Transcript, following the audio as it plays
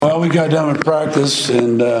got done with practice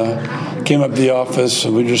and came up to the office,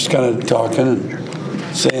 and we were just kind of talking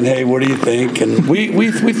and saying, hey, what do you think? And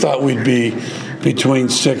we thought we'd be between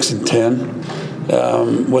 6 and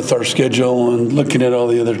 10 with our schedule and looking at all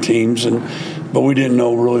the other teams, but we didn't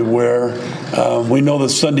know really where. We know the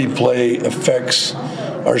Sunday play affects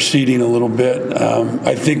our seeding a little bit.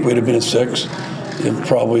 I think we'd have been a 6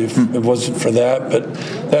 if it wasn't for that, but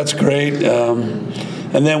that's great.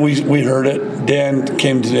 And then we heard it. Dan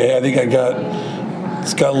came today. I think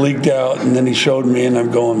it's got leaked out, and then he showed me, and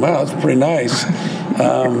I'm going, wow, that's pretty nice.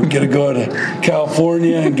 Get to go to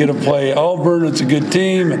California and get to play Auburn. It's a good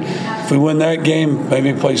team. And if we win that game,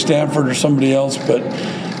 maybe play Stanford or somebody else. But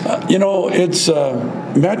it's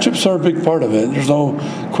matchups are a big part of it. There's no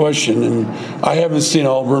question. And I haven't seen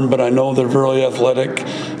Auburn, but I know they're very athletic.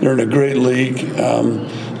 They're in a great league.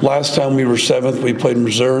 Last time we were 7th, we played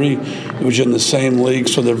Missouri, which is in the same league,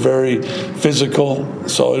 so they're very physical.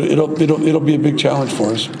 So it'll be a big challenge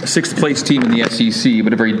for us. 6th place team in the SEC,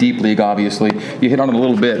 but a very deep league, obviously. You hit on it a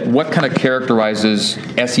little bit. What kind of characterizes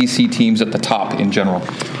SEC teams at the top in general?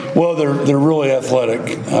 Well, they're really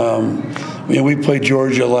athletic. We played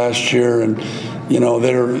Georgia last year, and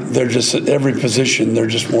they're just at every position. They're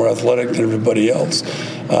just more athletic than everybody else,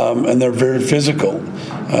 and they're very physical.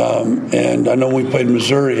 And I know we played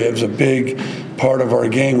Missouri. It was a big part of our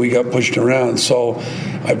game. We got pushed around. So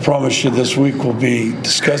I promise you this week we'll be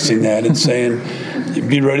discussing that and saying,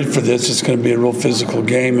 be ready for this. It's going to be a real physical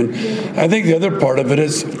game. And I think the other part of it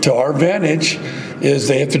is, to our advantage, is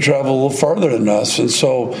they have to travel a little farther than us. And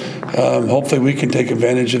so hopefully we can take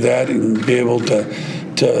advantage of that and be able to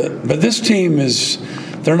but this team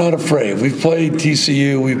they're not afraid. We've played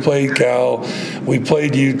TCU, we played Cal, we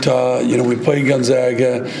played Utah, we played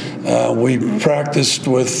Gonzaga. We practiced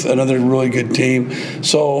with another really good team.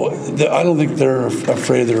 So I don't think they're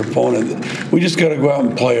afraid of their opponent. We just got to go out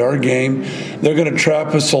and play our game. They're going to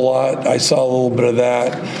trap us a lot. I saw a little bit of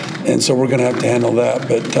that, and so we're going to have to handle that.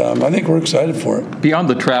 But I think we're excited for it. Beyond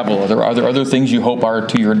the travel, are there other things you hope are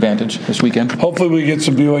to your advantage this weekend? Hopefully we get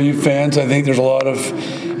some BYU fans. I think there's a lot of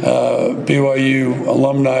BYU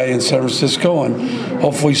alumni in San Francisco, and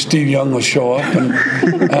hopefully Steve Young will show up.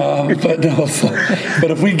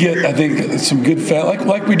 But if we get, I think, some good fans,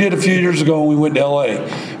 like we did a few years ago when we went to LA,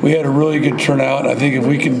 we had a really good turnout. I think if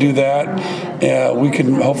we can do that, we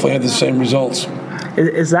can hopefully have the same results.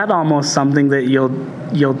 Is that almost something that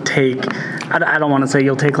you'll take? I don't want to say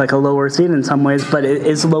you'll take like a lower seed in some ways, but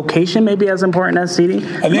is location maybe as important as seeding?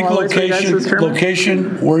 I think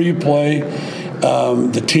location, where you play,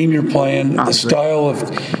 the team you're playing, the style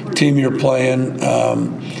of team you're playing,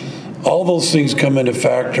 all those things come into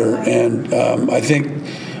factor. And I think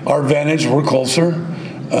our advantage, we're closer.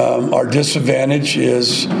 Our disadvantage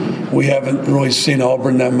is we haven't really seen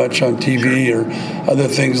Auburn that much on TV or other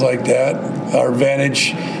things like that. Our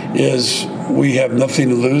advantage is we have nothing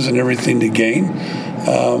to lose and everything to gain.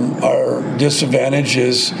 Our disadvantage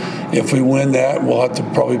is if we win that, we'll have to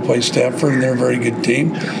probably play Stanford, and they're a very good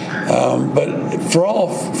team. But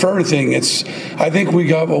for everything, I think we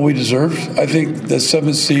got what we deserved. I think the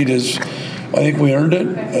 7th seed I think we earned it.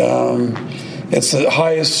 It's the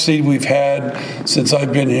highest seed we've had since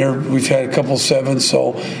I've been here. We've had a couple 7s,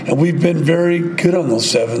 and we've been very good on those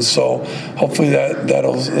 7s. So hopefully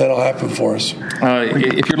that'll happen for us.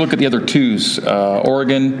 If you look at the other 2s,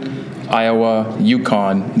 Oregon, Iowa,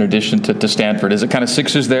 UConn, in addition to Stanford, is it kind of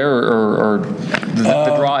 6s there, or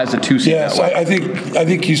the draw as a 2 seed? Yes, I think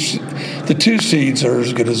the 2 seeds are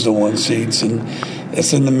as good as the 1 seeds, and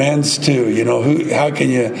it's in the men's too. How can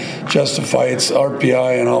you justify it's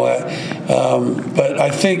RPI and all that? But I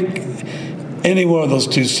think any one of those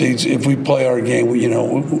 2 seeds, if we play our game,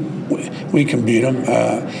 we can beat them.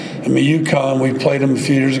 UConn, we played them a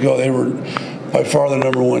few years ago. They were by far the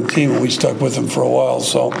number 1 team, and we stuck with them for a while.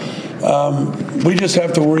 So we just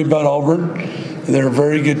have to worry about Auburn. They're a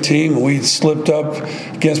very good team. We slipped up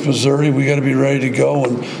against Missouri. We got to be ready to go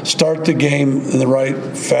and start the game in the right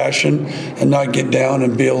fashion and not get down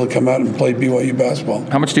and be able to come out and play BYU basketball.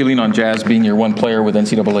 How much do you lean on Jazz being your one player with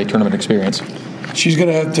NCAA tournament experience? She's going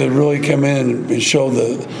to have to really come in and show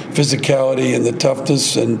the physicality and the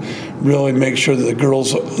toughness and really make sure that the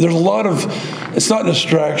girls – there's a lot of – it's not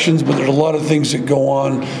distractions, but there's a lot of things that go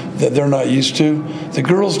on that they're not used to. The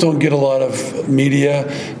girls don't get a lot of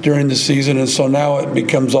media during the season, and so now it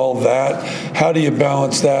becomes all that. How do you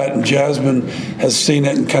balance that? And Jasmine has seen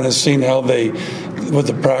it and kind of seen how they – with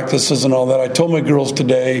the practices and all that. I told my girls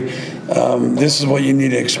today, this is what you need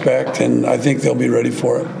to expect, and I think they'll be ready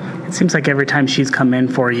for it. It seems like every time she's come in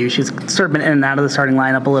for you, she's sort of been in and out of the starting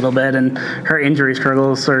lineup a little bit, and her injury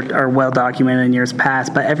struggles are well documented in years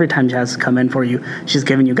past. But every time Jazz has come in for you, she's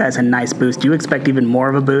given you guys a nice boost. Do you expect even more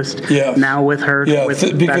of a boost now with her? Yeah,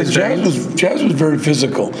 with because Jazz was very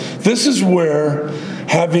physical. This is where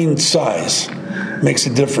having size makes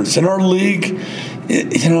a difference. In our league,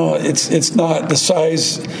 it's not the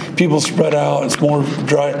size. People spread out. It's more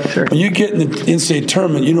dry. Sure. When you get in the NCAA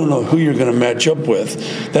tournament, you don't know who you're going to match up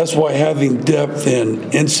with. That's why having depth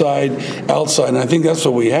in inside, outside, and I think that's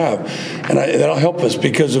what we have. And that'll help us,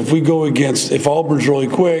 because if Auburn's really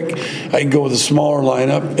quick, I can go with a smaller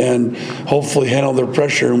lineup and hopefully handle their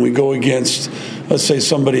pressure. And we go against, let's say,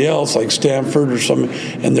 somebody else like Stanford or something,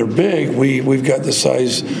 and they're big, we've got the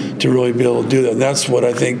size to really be able to do that. And that's what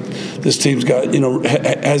I think this team's got,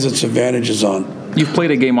 has its advantages on. You've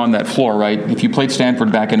played a game on that floor, right? If you played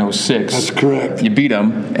Stanford back in 2006. That's correct. You beat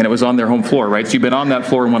them, and it was on their home floor, right? So you've been on that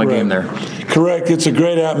floor and won a game there. Correct. It's a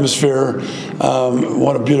great atmosphere.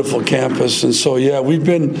 What a beautiful campus. And so, we've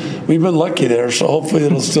been lucky there. So hopefully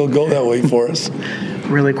it'll still go that way for us.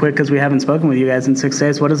 Really quick, because we haven't spoken with you guys in 6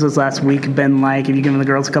 days. What has this last week been like? Have you given the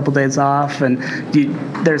girls a couple days off? And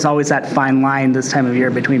there's always that fine line this time of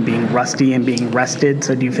year between being rusty and being rested.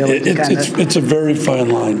 So do you feel like it's a very fine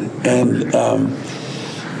line. And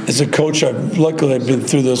as a coach, luckily I've been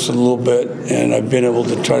through this a little bit, and I've been able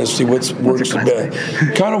to try to see what works the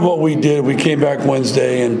best. Kind of what we did. We came back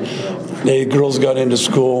Wednesday, and the girls got into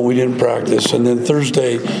school, and we didn't practice. And then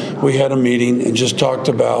Thursday we had a meeting and just talked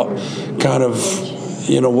about kind of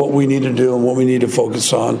what we need to do and what we need to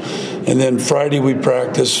focus on. And then Friday we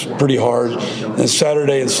practiced pretty hard. And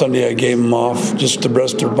Saturday and Sunday I gave them off just to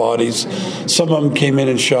rest their bodies. Some of them came in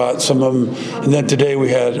and shot, some of them. And then today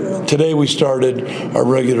we started our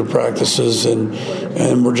regular practices, and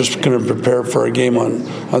we're just going to prepare for our game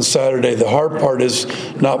on Saturday. The hard part is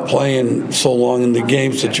not playing so long in the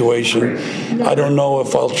game situation. I don't know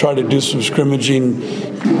if I'll try to do some scrimmaging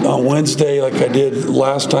on Wednesday like I did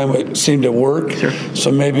last time. It seemed to work. Sure.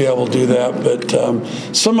 So maybe I will do that.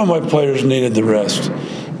 But some of my players needed the rest.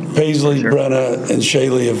 Paisley, Brenna, and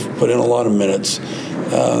Shaylee have put in a lot of minutes.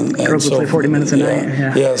 Girls will play 40 minutes a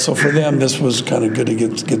night. Yeah, so for them, this was kind of good to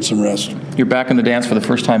get some rest. You're back in the dance for the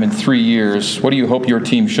first time in 3 years. What do you hope your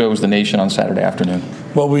team shows the nation on Saturday afternoon?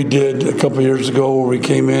 Well, we did a couple years ago where we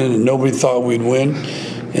came in and nobody thought we'd win,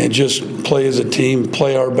 and just play as a team,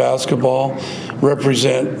 play our basketball,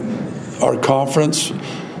 represent our conference,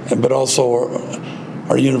 but also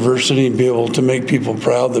our university, and be able to make people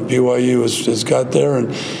proud that BYU has got there. And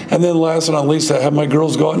then last but not least, I have my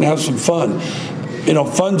girls go out and have some fun.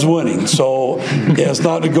 Fun's winning. So it's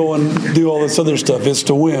not to go and do all this other stuff. It's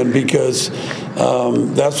to win, because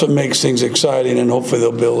that's what makes things exciting, and hopefully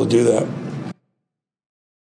they'll be able to do that.